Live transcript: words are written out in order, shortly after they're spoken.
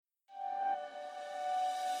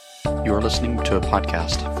You are listening to a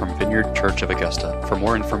podcast from Vineyard Church of Augusta. For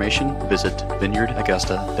more information, visit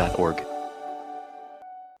vineyardaugusta.org.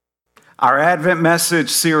 Our Advent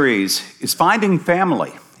message series is Finding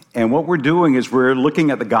Family. And what we're doing is we're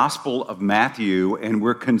looking at the Gospel of Matthew, and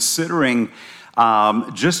we're considering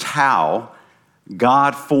just how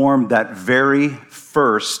God formed that very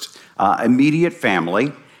first immediate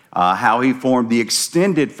family, how he formed the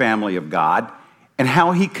extended family of God, and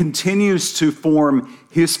how he continues to form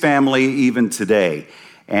his family even today.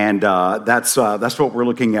 And that's what we're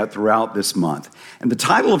looking at throughout this month. And the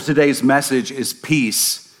title of today's message is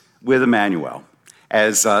Peace with Immanuel.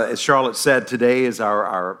 As Charlotte said, today is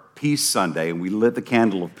our Peace Sunday, and we lit the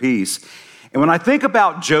candle of peace. And when I think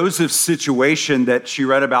about Joseph's situation that she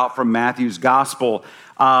read about from Matthew's gospel,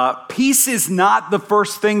 peace is not the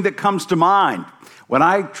first thing that comes to mind. When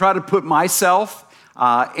I try to put myself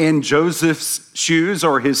in Joseph's shoes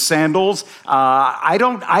or his sandals, I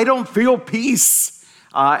don't feel peace.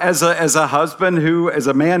 As a husband as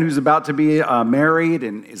a man who's about to be married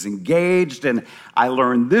and is engaged, and I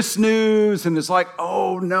learned this news, and it's like,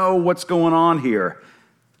 oh no, what's going on here?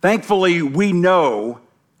 Thankfully, we know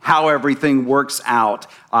how everything works out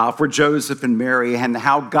for Joseph and Mary, and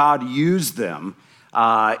how God used them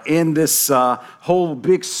in this whole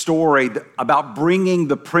big story about bringing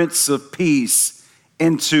the Prince of Peace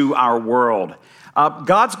into our world.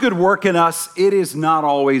 God's good work in us, it is not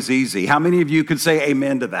always easy. How many of you could say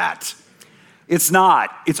amen to that? It's not.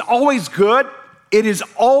 It's always good. It is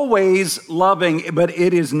always loving, but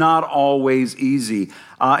it is not always easy.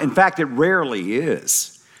 In fact, it rarely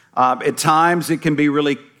is. At times, it can be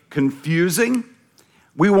really confusing.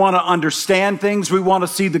 We want to understand things. We want to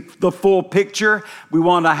see the full picture. We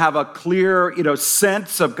want to have a clear,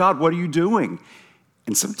 sense of, God, what are you doing?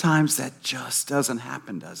 And sometimes that just doesn't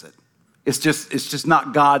happen, does it? It's just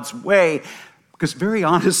not God's way. Because very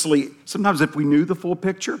honestly, sometimes if we knew the full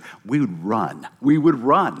picture, we would run. We would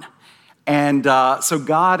run. And so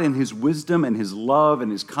God, in his wisdom and his love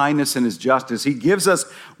and his kindness and his justice, he gives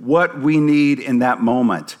us what we need in that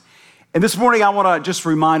moment. And this morning, I want to just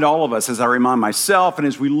remind all of us, as I remind myself, and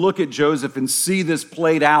as we look at Joseph and see this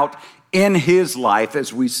played out in his life,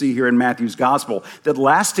 as we see here in Matthew's gospel, that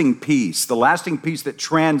lasting peace, the lasting peace that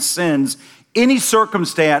transcends any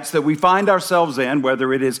circumstance that we find ourselves in,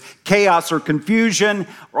 whether it is chaos or confusion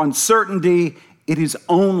or uncertainty, it is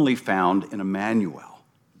only found in Immanuel,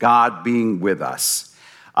 God being with us.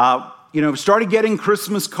 Started getting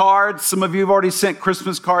Christmas cards. Some of you have already sent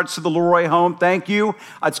Christmas cards to the LeRoy home. Thank you.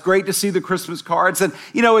 It's great to see the Christmas cards. And,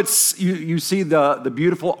 you see the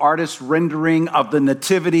beautiful artist rendering of the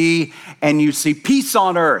nativity, and you see peace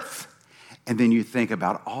on earth. And then you think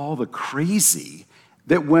about all the crazy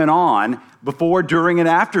that went on before, during, and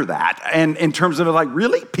after that. And in terms of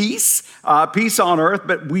really peace? Peace on earth.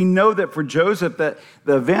 But we know that for Joseph, that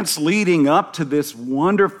the events leading up to this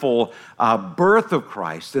wonderful birth of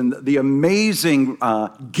Christ and the amazing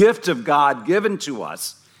gift of God given to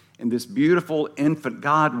us, and this beautiful infant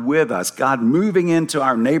God with us, God moving into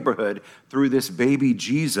our neighborhood through this baby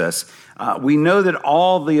Jesus, we know that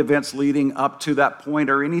all the events leading up to that point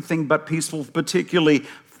are anything but peaceful, particularly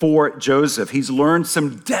for Joseph. He's learned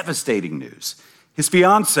some devastating news. His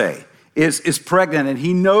fiancée is pregnant, and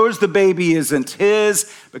he knows the baby isn't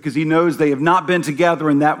his because he knows they have not been together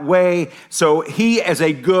in that way. So he, as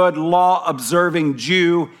a good law-observing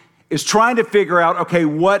Jew, is trying to figure out, okay,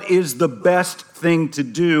 what is the best thing to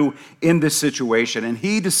do in this situation? And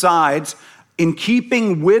he decides, in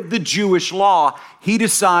keeping with the Jewish law, he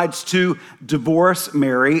decides to divorce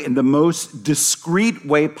Mary in the most discreet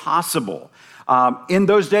way possible. In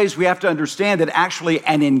those days, we have to understand that actually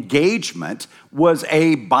an engagement was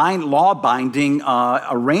a law-binding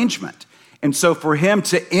arrangement. And so for him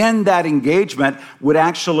to end that engagement would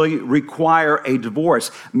actually require a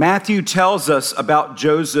divorce. Matthew tells us about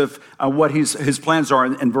Joseph, what his plans are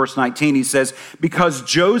in verse 19. He says, because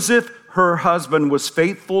Joseph, her husband, was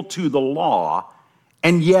faithful to the law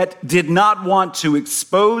and yet did not want to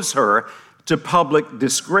expose her to public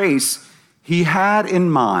disgrace, he had in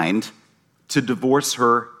mind to divorce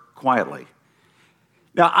her quietly.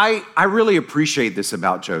 Now, I really appreciate this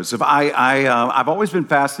about Joseph. I've always been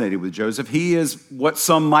fascinated with Joseph. He is what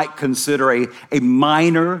some might consider a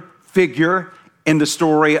minor figure in the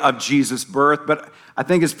story of Jesus' birth, but I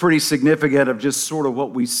think it's pretty significant of just sort of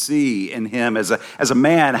what we see in him as a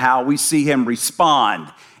man, how we see him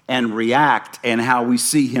respond and react, and how we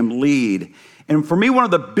see him lead. And for me, one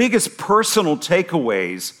of the biggest personal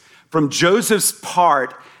takeaways from Joseph's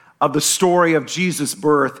part of the story of Jesus'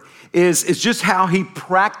 birth is just how he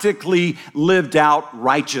practically lived out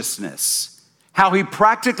righteousness, how he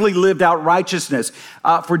practically lived out righteousness.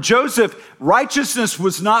 For Joseph, righteousness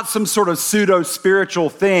was not some sort of pseudo-spiritual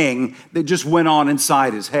thing that just went on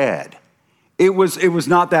inside his head. It was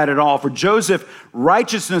not that at all. For Joseph,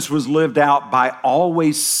 righteousness was lived out by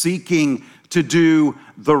always seeking to do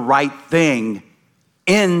the right thing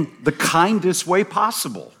in the kindest way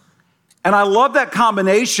possible. And I love that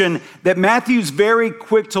combination that Matthew's very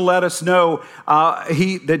quick to let us know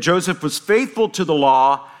that Joseph was faithful to the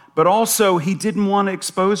law, but also he didn't want to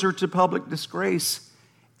expose her to public disgrace.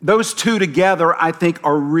 Those two together, I think,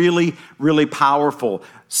 are really, really powerful.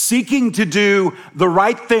 Seeking to do the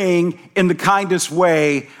right thing in the kindest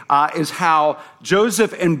way is how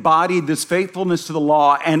Joseph embodied this faithfulness to the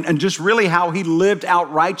law and just really how he lived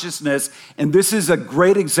out righteousness. And this is a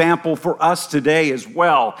great example for us today as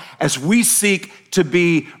well, as we seek to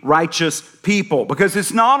be righteous people. Because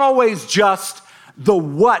it's not always just the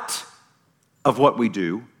what of what we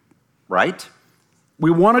do, right?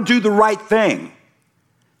 We want to do the right thing,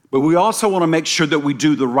 but we also want to make sure that we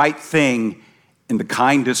do the right thing in the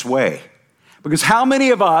kindest way. Because how many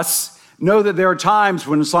of us know that there are times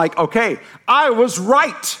when it's like, okay, I was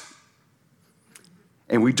right.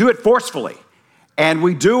 And we do it forcefully. And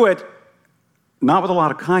we do it not with a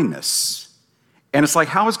lot of kindness. And it's like,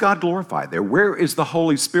 how is God glorified there? Where is the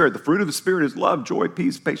Holy Spirit? The fruit of the Spirit is love, joy,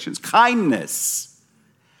 peace, patience, kindness.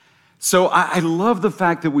 So I love the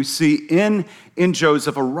fact that we see in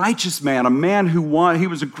Joseph a righteous man, a man he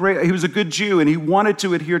was a good Jew, and he wanted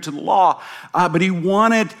to adhere to the law, but he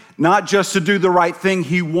wanted not just to do the right thing,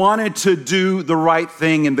 he wanted to do the right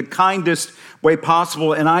thing in the kindest way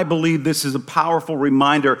possible. And I believe this is a powerful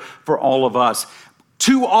reminder for all of us.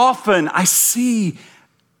 Too often I see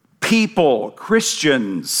people,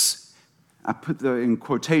 Christians, I put the in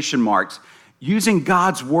quotation marks, using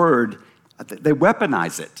God's word, they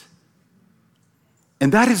weaponize it.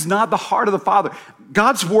 And that is not the heart of the Father.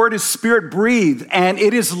 God's word is spirit-breathed, and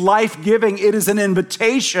it is life-giving. It is an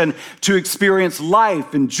invitation to experience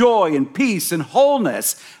life and joy and peace and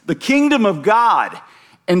wholeness, the kingdom of God.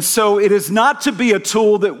 And so it is not to be a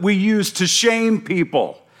tool that we use to shame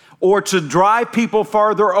people or to drive people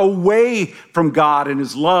farther away from God and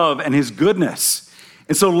his love and his goodness.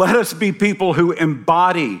 And so let us be people who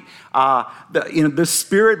embody the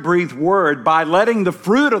Spirit-breathed word by letting the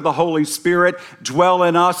fruit of the Holy Spirit dwell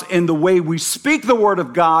in us in the way we speak the word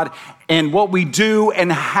of God and what we do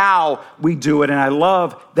and how we do it. And I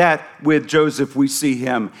love that with Joseph, we see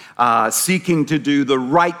him seeking to do the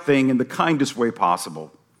right thing in the kindest way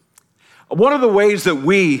possible. One of the ways that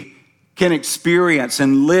we can experience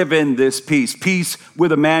and live in this peace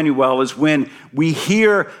with Immanuel, is when we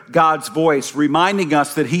hear God's voice reminding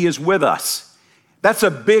us that he is with us. That's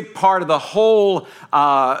a big part of the whole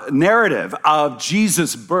narrative of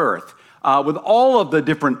Jesus' birth, with all of the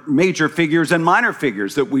different major figures and minor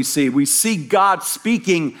figures that we see. We see God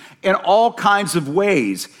speaking in all kinds of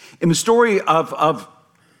ways. In the story of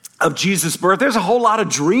Jesus' birth, there's a whole lot of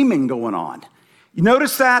dreaming going on. You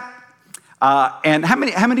notice that? And how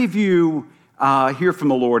many of you hear from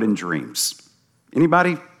the Lord in dreams?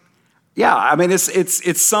 Anybody? Yeah, I mean,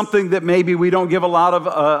 it's something that maybe we don't give a lot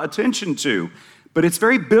of attention to, but it's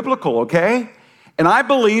very biblical, okay? And I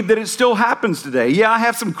believe that it still happens today. Yeah, I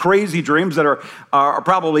have some crazy dreams that are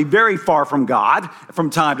probably very far from God from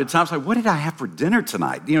time to time. It's like, what did I have for dinner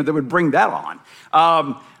tonight? That would bring that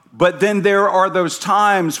on. But then there are those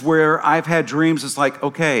times where I've had dreams. It's like,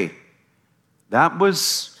 okay,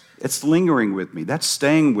 it's lingering with me. That's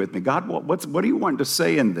staying with me. God, what do you want to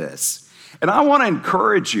say in this? And I want to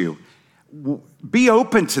encourage you, be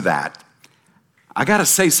open to that. I got to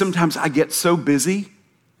say, sometimes I get so busy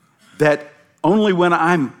that only when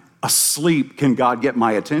I'm asleep can God get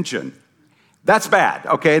my attention. That's bad,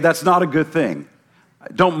 okay? That's not a good thing.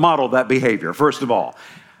 Don't model that behavior, first of all.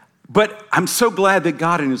 But I'm so glad that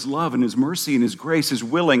God in his love and his mercy and his grace is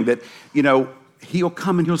willing that, he'll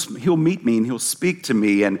come and he'll meet me and he'll speak to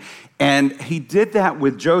me. And he did that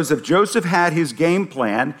with Joseph. Joseph had his game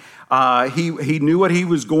plan. He knew what he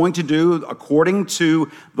was going to do according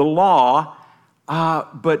to the law,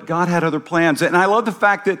 but God had other plans. And I love the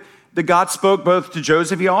fact that God spoke both to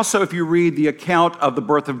Joseph. He also, if you read the account of the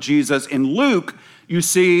birth of Jesus in Luke, you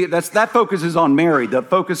see that focus is on Mary. The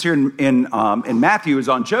focus here in Matthew is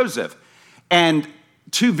on Joseph. And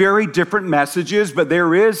two very different messages, but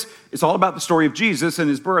it's all about the story of Jesus and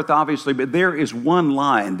his birth, obviously, but there is one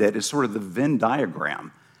line that is sort of the Venn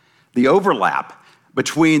diagram, the overlap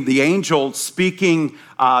between the angel speaking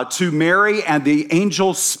to Mary and the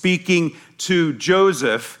angel speaking to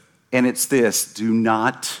Joseph, and it's this: do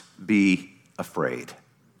not be afraid.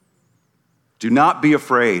 Do not be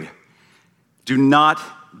afraid. Do not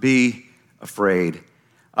be afraid.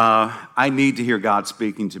 I need to hear God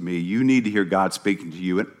speaking to me. You need to hear God speaking to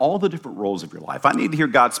you in all the different roles of your life. I need to hear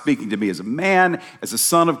God speaking to me as a man, as a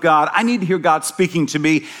son of God. I need to hear God speaking to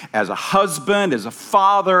me as a husband, as a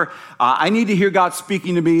father. I need to hear God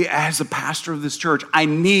speaking to me as a pastor of this church. I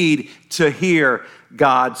need to hear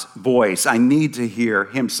God's voice. I need to hear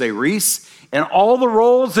him say, Reese, in all the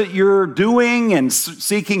roles that you're doing and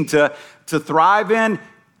seeking to thrive in,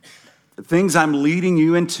 the things I'm leading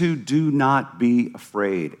you into, do not be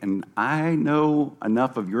afraid. And I know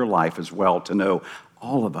enough of your life as well to know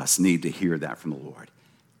all of us need to hear that from the Lord.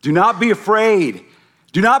 Do not be afraid.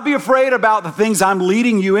 Do not be afraid about the things I'm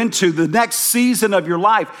leading you into, the next season of your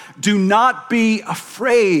life. Do not be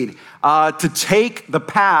afraid to take the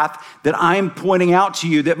path that I'm pointing out to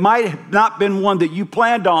you that might have not been one that you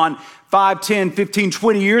planned on 5, 10, 15,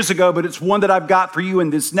 20 years ago, but it's one that I've got for you in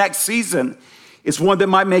this next season. It's one that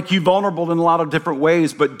might make you vulnerable in a lot of different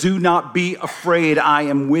ways, but do not be afraid. I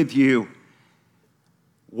am with you.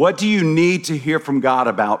 What do you need to hear from God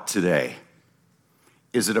about today?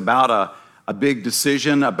 Is it about a big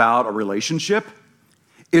decision about a relationship?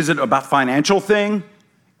 Is it about a financial thing?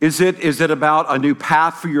 Is it about a new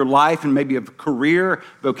path for your life and maybe a career,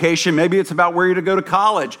 vocation? Maybe it's about where you're to go to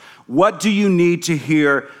college. What do you need to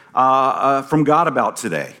hear from God about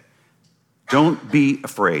today? Don't be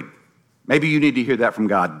afraid. Maybe you need to hear that from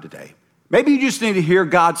God today. Maybe you just need to hear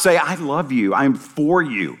God say, I love you. I'm for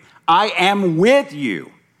you. I am with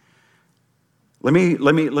you. Let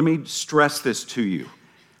me stress this to you.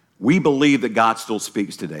 We believe that God still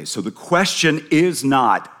speaks today. So the question is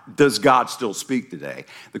not, does God still speak today?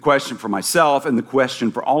 The question for myself and the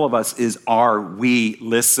question for all of us is, are we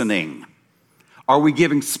listening? Are we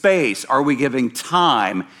giving space? Are we giving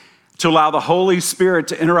time to allow the Holy Spirit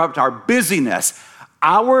to interrupt our busyness,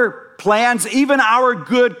 our plans, even our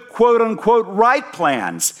good, quote unquote, right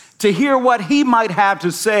plans, to hear what he might have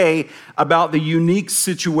to say about the unique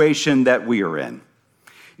situation that we are in?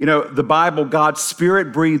 You know, the Bible, God's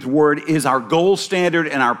Spirit-breathed word, is our gold standard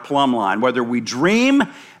and our plumb line. Whether we dreams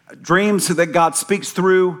that God speaks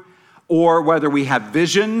through, or whether we have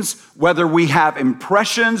visions, whether we have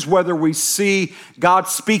impressions, whether we see God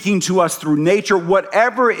speaking to us through nature,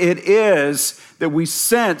 whatever it is that we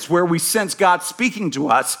sense, where we sense God speaking to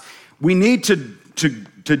us, we need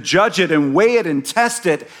to judge it and weigh it and test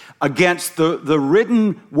it against the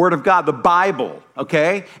written word of God, the Bible,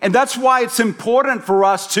 okay? And that's why it's important for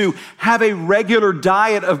us to have a regular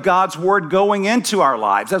diet of God's word going into our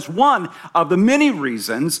lives. That's one of the many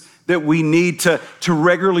reasons that we need to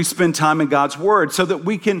regularly spend time in God's word so that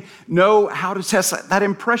we can know how to test that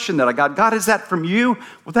impression that I got. God, is that from you?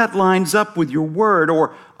 Well, that lines up with your word.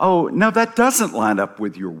 Or, oh, no, that doesn't line up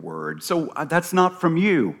with your word. So that's not from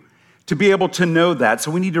you. To be able to know that.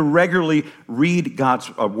 So we need to regularly read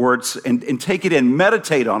God's words and take it in,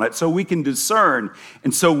 meditate on it so we can discern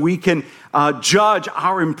and so we can judge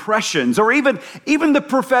our impressions or even the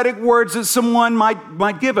prophetic words that someone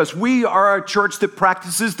might give us. We are a church that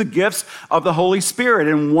practices the gifts of the Holy Spirit.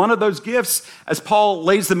 And one of those gifts, as Paul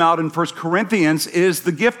lays them out in 1 Corinthians, is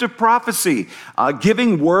the gift of prophecy,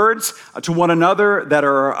 giving words to one another that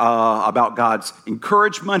are about God's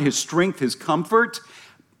encouragement, his strength, his comfort.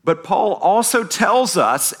 But Paul also tells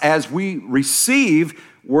us as we receive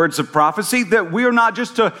words of prophecy that we are not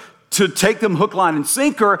just to take them hook, line, and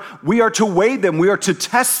sinker. We are to weigh them. We are to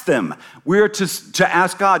test them. We are to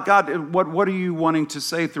ask God, what are you wanting to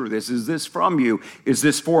say through this? Is this from you? Is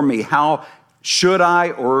this for me? How should I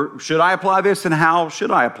apply this, and how should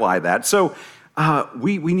I apply that? So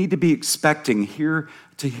we need to be expecting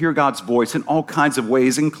to hear God's voice in all kinds of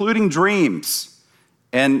ways, including dreams.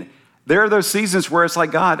 And there are those seasons where it's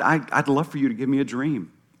like, God, I'd love for you to give me a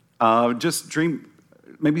dream. Just dream,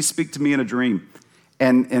 maybe speak to me in a dream.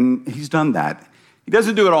 And he's done that. He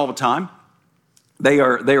doesn't do it all the time. They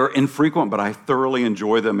are infrequent, but I thoroughly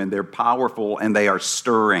enjoy them, and they're powerful, and they are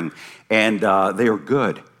stirring, and they are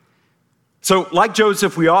good. So like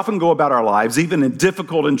Joseph, we often go about our lives, even in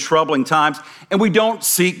difficult and troubling times, and we don't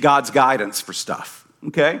seek God's guidance for stuff,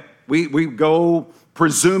 okay? We go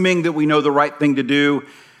presuming that we know the right thing to do.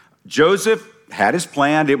 Joseph had his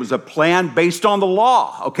plan. It was a plan based on the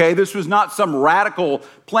law, okay? This was not some radical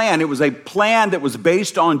plan. It was a plan that was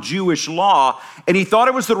based on Jewish law, and he thought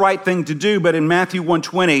it was the right thing to do. But in Matthew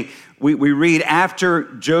 1:20, we read, after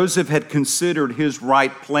Joseph had considered his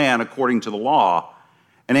right plan according to the law,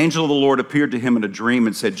 an angel of the Lord appeared to him in a dream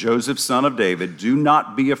and said, Joseph, son of David, do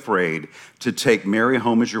not be afraid to take Mary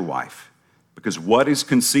home as your wife, because what is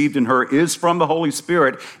conceived in her is from the Holy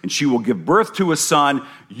Spirit, and she will give birth to a son.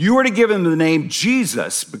 You are to give him the name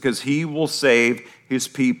Jesus, because he will save his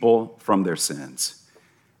people from their sins.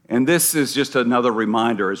 And this is just another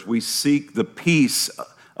reminder as we seek the peace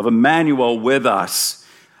of Immanuel with us.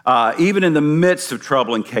 Even in the midst of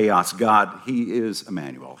trouble and chaos, God, he is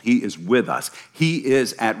Immanuel. He is with us. He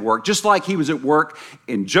is at work, just like he was at work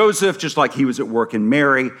in Joseph, just like he was at work in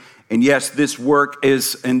Mary. And yes, this work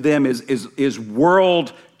is in them is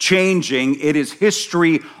world changing. It is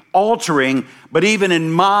history altering. But even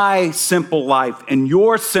in my simple life, in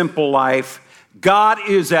your simple life, God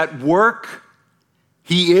is at work.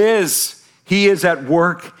 He is at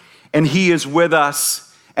work, and he is with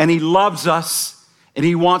us, and he loves us, and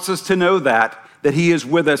he wants us to know that he is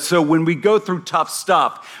with us. So when we go through tough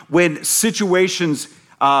stuff, when situations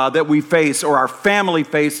that we face or our family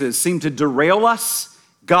faces seem to derail us,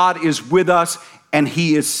 God is with us, and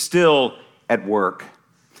he is still at work.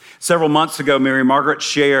 Several months ago, Mary Margaret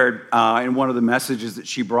shared in one of the messages that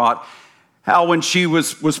she brought how when she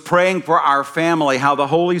was praying for our family, how the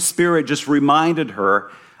Holy Spirit just reminded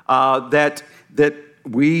her that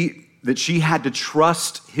she had to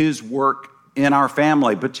trust his work in our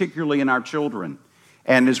family, particularly in our children.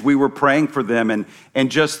 And as we were praying for them,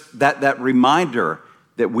 and just that reminder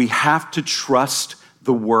that we have to trust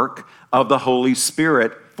the work of the Holy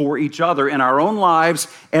Spirit for each other in our own lives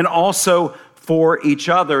and also for each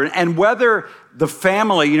other. And whether the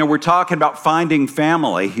family, we're talking about finding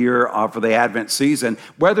family here for the Advent season,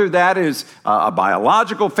 whether that is a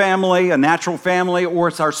biological family, a natural family, or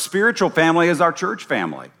it's our spiritual family as our church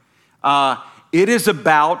family. It is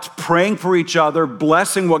about praying for each other,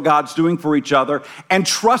 blessing what God's doing for each other, and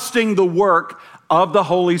trusting the work of the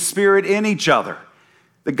Holy Spirit in each other.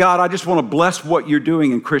 That God, I just want to bless what you're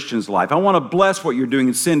doing in Christian's life. I want to bless what you're doing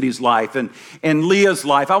in Cindy's life and Leah's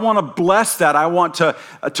life. I want to bless that. I want to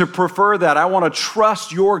prefer that. I want to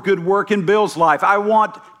trust your good work in Bill's life. I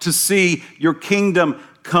want to see your kingdom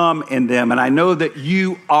come in them. And I know that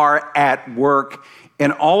you are at work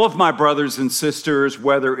in all of my brothers and sisters,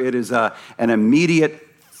 whether it is an immediate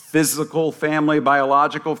physical family,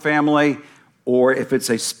 biological family, or if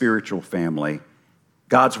it's a spiritual family.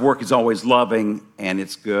 God's work is always loving, and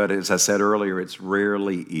it's good. As I said earlier, it's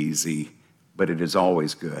rarely easy, but it is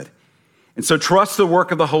always good. And so trust the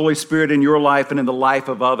work of the Holy Spirit in your life and in the life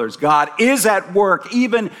of others. God is at work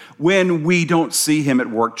even when we don't see him at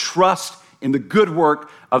work. Trust in the good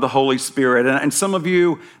work of the Holy Spirit. And some of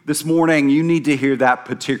you this morning, you need to hear that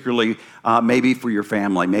particularly maybe for your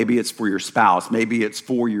family. Maybe it's for your spouse. Maybe it's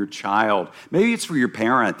for your child. Maybe it's for your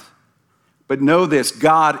parent. But know this,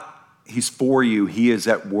 God, he's for you. He is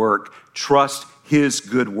at work. Trust his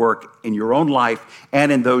good work in your own life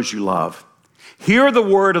and in those you love. Hear the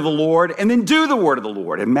word of the Lord and then do the word of the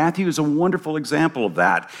Lord. And Matthew is a wonderful example of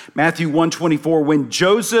that. Matthew 1:24, when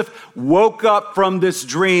Joseph woke up from this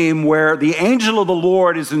dream where the angel of the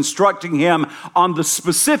Lord is instructing him on the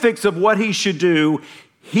specifics of what he should do,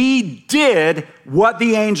 he did what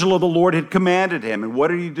the angel of the Lord had commanded him. And what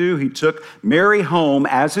did he do? He took Mary home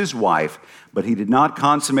as his wife, but he did not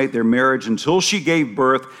consummate their marriage until she gave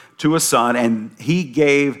birth to a son, and he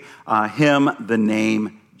gave him the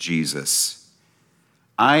name Jesus.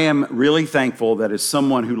 I am really thankful that as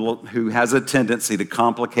someone who has a tendency to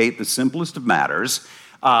complicate the simplest of matters,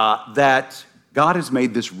 that God has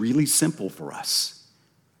made this really simple for us.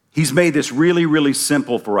 He's made this really, really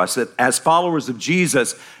simple for us, that as followers of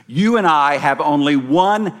Jesus, you and I have only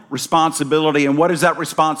one responsibility. And what is that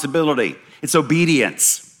responsibility? It's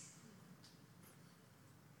obedience.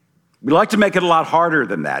 We like to make it a lot harder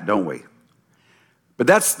than that, don't we? But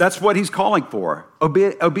that's what he's calling for,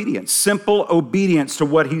 obedience, simple obedience to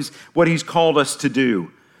what he's called us to do.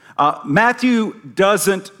 Matthew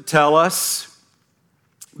doesn't tell us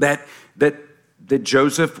that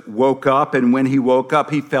Joseph woke up, and when he woke up,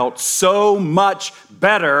 he felt so much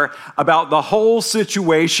better about the whole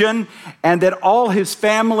situation, and that all his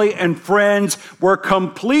family and friends were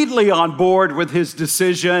completely on board with his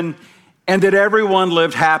decision, and that everyone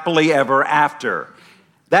lived happily ever after.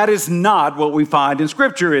 That is not what we find in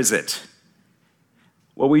Scripture, is it?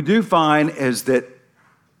 What we do find is that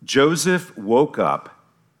Joseph woke up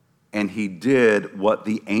and he did what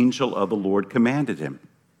the angel of the Lord commanded him.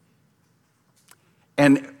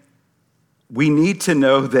 And we need to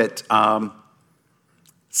know that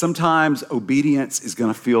sometimes obedience is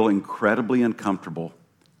going to feel incredibly uncomfortable.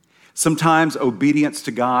 Sometimes obedience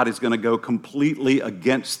to God is going to go completely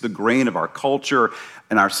against the grain of our culture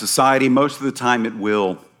and our society. Most of the time it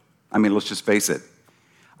will. I mean, let's just face it.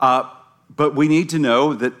 But we need to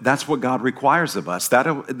know that that's what God requires of us.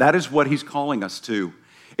 That is what he's calling us to.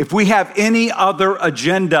 If we have any other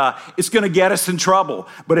agenda, it's going to get us in trouble.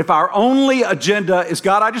 But if our only agenda is,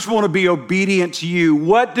 God, I just want to be obedient to you.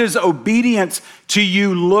 What does obedience to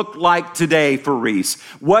you look like today for Reese?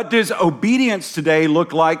 What does obedience today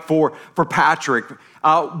look like for Patrick?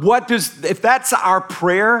 If that's our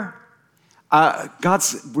prayer,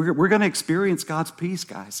 we're going to experience God's peace,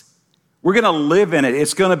 guys. We're going to live in it.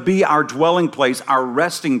 It's going to be our dwelling place, our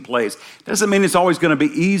resting place. Doesn't mean it's always going to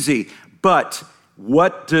be easy, but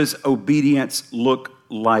what does obedience look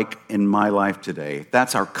like in my life today?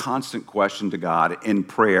 That's our constant question to God in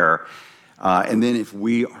prayer. And then if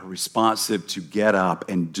we are responsive to get up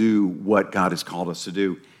and do what God has called us to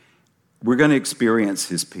do, we're going to experience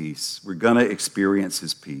his peace. We're going to experience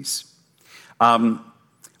his peace.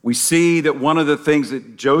 We see that one of the things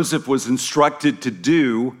that Joseph was instructed to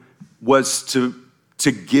do was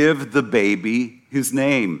to give the baby his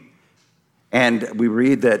name. And we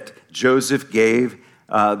read that Joseph gave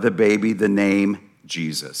the baby the name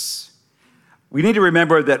Jesus. We need to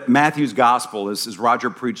remember that Matthew's gospel, as Roger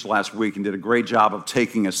preached last week and did a great job of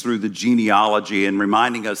taking us through the genealogy and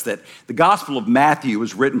reminding us that the gospel of Matthew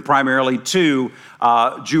was written primarily to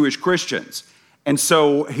Jewish Christians. And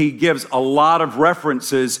so he gives a lot of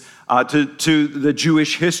references to the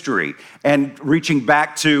Jewish history and reaching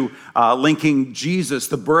back to linking Jesus,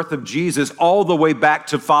 the birth of Jesus, all the way back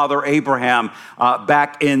to Father Abraham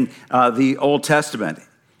back in the Old Testament.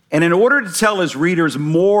 And in order to tell his readers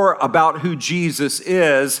more about who Jesus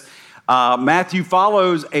is, Matthew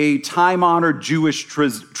follows a time-honored Jewish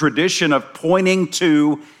tradition of pointing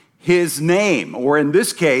to his name, or in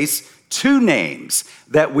this case, two names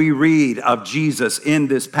that we read of Jesus in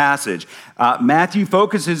this passage. Matthew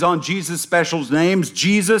focuses on Jesus' special names,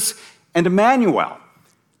 Jesus and Immanuel.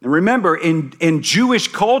 And remember, in Jewish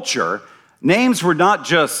culture, names were not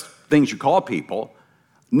just things you call people.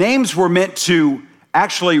 Names were meant to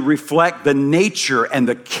actually reflect the nature and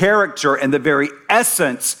the character and the very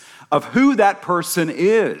essence of who that person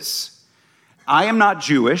is. I am not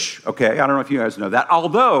Jewish, okay? I don't know if you guys know that.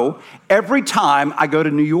 Although, every time I go to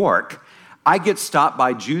New York, I get stopped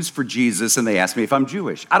by Jews for Jesus, and they ask me if I'm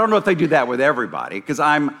Jewish. I don't know if they do that with everybody, because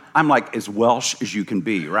I'm like as Welsh as you can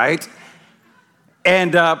be, right?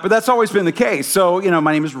 And but that's always been the case. So,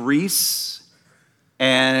 my name is Reese,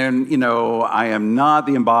 and, I am not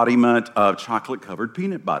the embodiment of chocolate-covered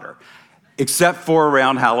peanut butter, except for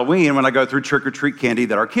around Halloween when I go through trick-or-treat candy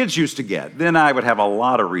that our kids used to get. Then I would have a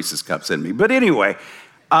lot of Reese's Cups in me. But anyway,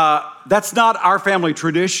 that's not our family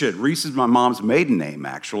tradition. Reese is my mom's maiden name,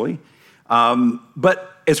 actually.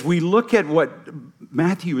 But as we look at what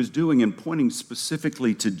Matthew is doing in pointing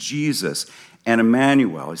specifically to Jesus and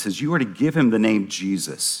Immanuel, he says, you are to give him the name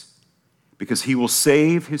Jesus because he will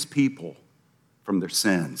save his people from their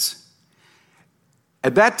sins.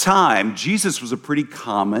 At that time, Jesus was a pretty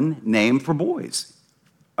common name for boys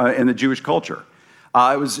in the Jewish culture.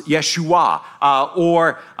 It was Yeshua,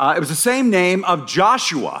 or it was the same name of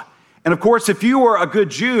Joshua. And of course, if you were a good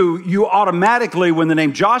Jew, you automatically, when the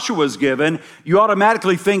name Joshua is given, you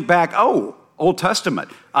automatically think back, Old Testament.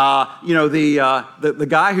 The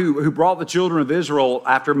guy who brought the children of Israel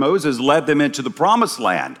after Moses led them into the promised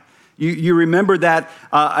land. You remember that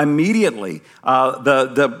immediately,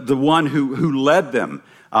 the one who led them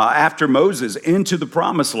after Moses into the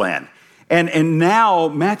promised land. And now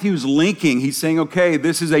Matthew's linking, he's saying, okay,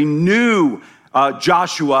 this is a new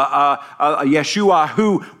Yeshua,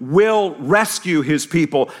 who will rescue his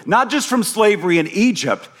people, not just from slavery in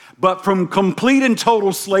Egypt, but from complete and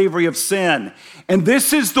total slavery of sin. And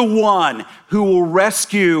this is the one who will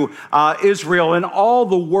rescue Israel and all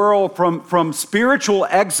the world from spiritual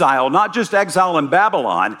exile, not just exile in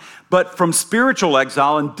Babylon, but from spiritual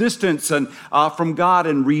exile and distance and from God,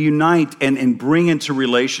 and reunite and bring into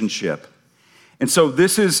relationship. And so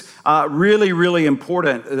this is really, really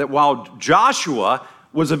important that while Joshua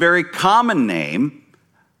was a very common name,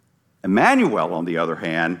 Immanuel, on the other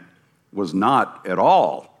hand, was not at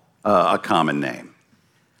all a common name.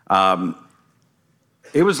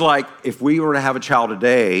 It was like if we were to have a child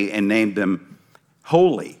today and named them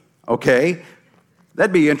Holy, okay?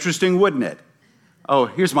 That'd be interesting, wouldn't it? Oh,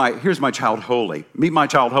 here's my child Holy. Meet my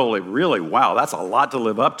child Holy. Really? Wow, that's a lot to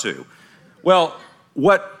live up to. Well,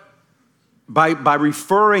 By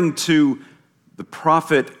referring to the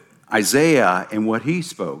prophet Isaiah and what he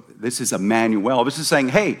spoke, this is Immanuel. This is saying,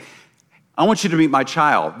 hey, I want you to meet my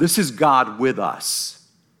child. This is God with us.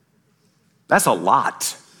 That's a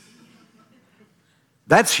lot.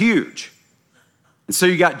 That's huge. And so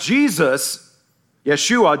you got Jesus,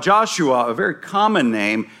 Yeshua, Joshua, a very common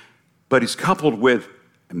name, but he's coupled with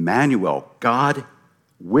Immanuel, God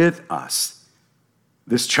with us.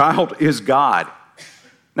 This child is God.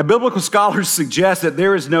 Now, biblical scholars suggest that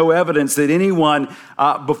there is no evidence that anyone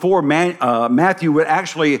before Matthew would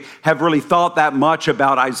actually have really thought that much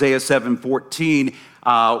about Isaiah 7:14,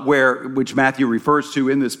 which Matthew refers to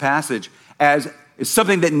in this passage as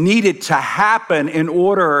something that needed to happen in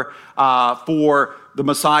order for the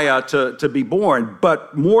Messiah to be born.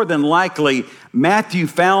 But more than likely, Matthew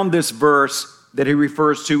found this verse that he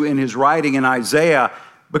refers to in his writing in Isaiah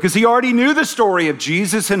because he already knew the story of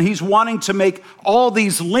Jesus, and he's wanting to make all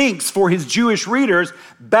these links for his Jewish readers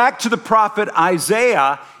back to the prophet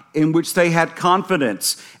Isaiah, in which they had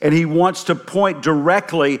confidence. And he wants to point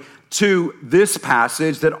directly to this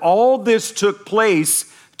passage, that all this took place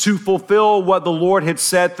to fulfill what the Lord had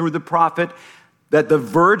said through the prophet, that the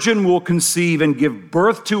virgin will conceive and give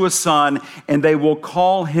birth to a son, and they will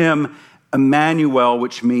call him Immanuel,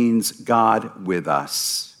 which means God with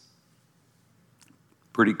us.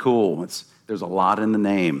 Pretty cool. There's a lot in the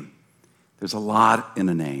name. There's a lot in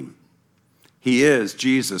the name. He is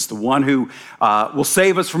Jesus, the one who will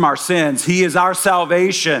save us from our sins. He is our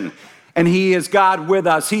salvation, and he is God with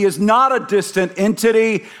us. He is not a distant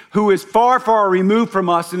entity who is far, far removed from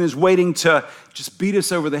us and is waiting to just beat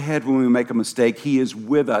us over the head when we make a mistake. He is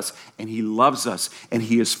with us, and he loves us, and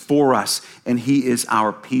he is for us, and he is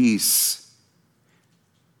our peace.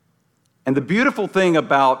 And the beautiful thing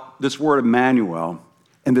about this word Immanuel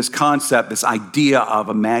and this concept, this idea of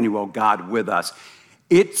Immanuel, God with us,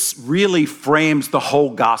 it really frames the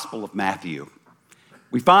whole Gospel of Matthew.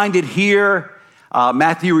 We find it here.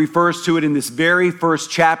 Matthew refers to it in this very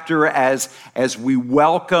first chapter as we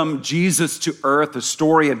welcome Jesus to earth, the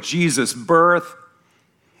story of Jesus' birth.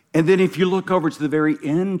 And then if you look over to the very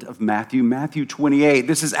end of Matthew 28,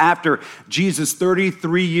 this is after Jesus'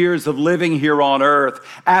 33 years of living here on earth,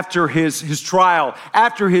 after his trial,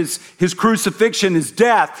 after his crucifixion, his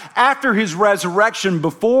death, after his resurrection,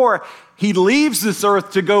 before he leaves this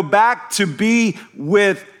earth to go back to be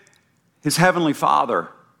with his heavenly Father.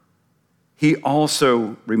 He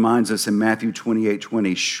also reminds us in Matthew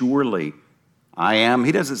 28:20, surely I am,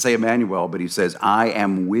 he doesn't say Immanuel, but he says, I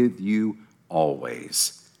am with you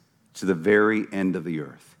always, to the very end of the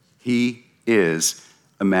earth. He is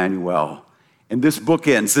Immanuel. And this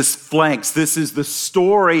bookends, this flanks, this is the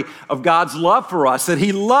story of God's love for us, that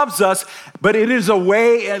he loves us, but it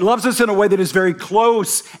loves us in a way that is very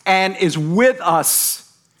close and is with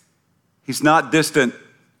us. He's not distant.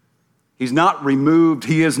 He's not removed.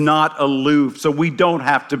 He is not aloof. So we don't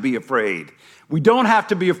have to be afraid. We don't have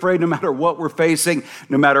to be afraid no matter what we're facing,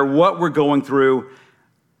 no matter what we're going through.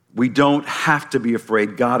 We don't have to be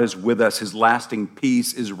afraid. God is with us. His lasting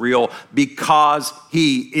peace is real because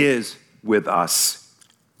he is with us.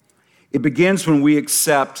 It begins when we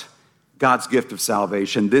accept God's gift of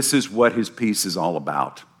salvation. This is what his peace is all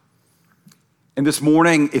about. And this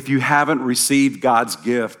morning, if you haven't received God's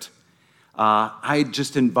gift, I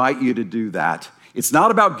just invite you to do that. It's not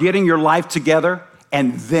about getting your life together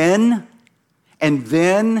and then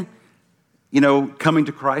coming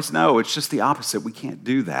to Christ. No, it's just the opposite. We can't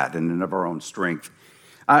do that in and of our own strength.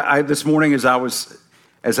 This morning, as I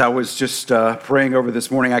was just praying over this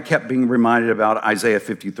morning, I kept being reminded about Isaiah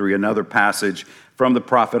 53, another passage from the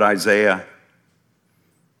prophet Isaiah.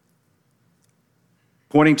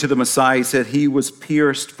 Pointing to the Messiah, he said, he was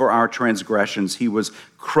pierced for our transgressions. He was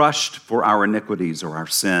crushed for our iniquities or our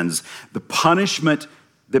sins. The punishment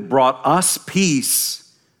that brought us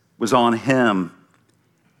peace was on him,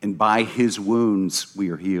 and by his wounds we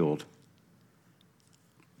are healed.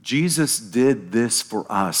 Jesus did this for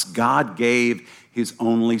us. God gave his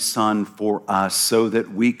only son for us so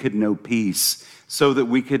that we could know peace, so that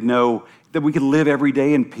we could know that we could live every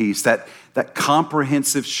day in peace, that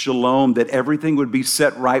comprehensive shalom, that everything would be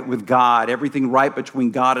set right with God, everything right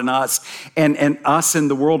between God and us and us and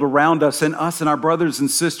the world around us and us and our brothers and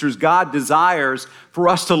sisters. God desires for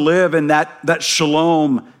us to live in that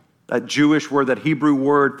shalom, that Jewish word, that Hebrew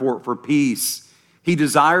word for peace. He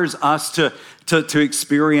desires us to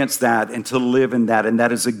experience that and to live in that, and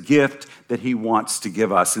that is a gift that he wants to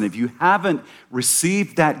give us. And if you haven't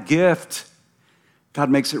received that gift, God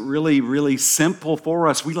makes it really, really simple for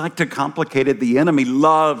us. We like to complicate it. The enemy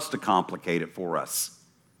loves to complicate it for us,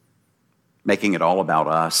 making it all about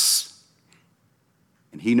us.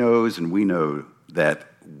 And he knows and we know that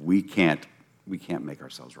we can't make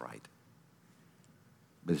ourselves right.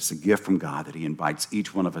 But it's a gift from God that he invites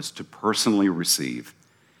each one of us to personally receive.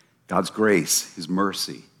 God's grace, his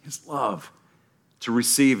mercy, his love, to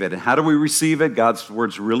receive it. And how do we receive it? God's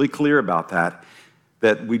word's really clear about that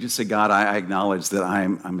we just say, God, I acknowledge that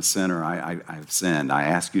I'm a sinner. I've sinned. I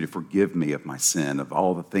ask you to forgive me of my sin, of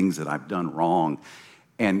all the things that I've done wrong,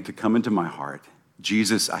 and to come into my heart.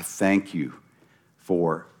 Jesus, I thank you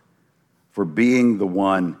for being the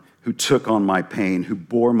one who took on my pain, who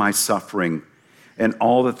bore my suffering, and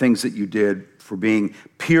all the things that you did, for being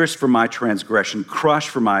pierced for my transgression, crushed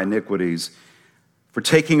for my iniquities, for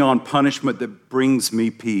taking on punishment that brings me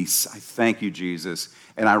peace. I thank you, Jesus,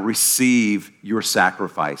 and I receive your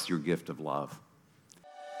sacrifice, your gift of love.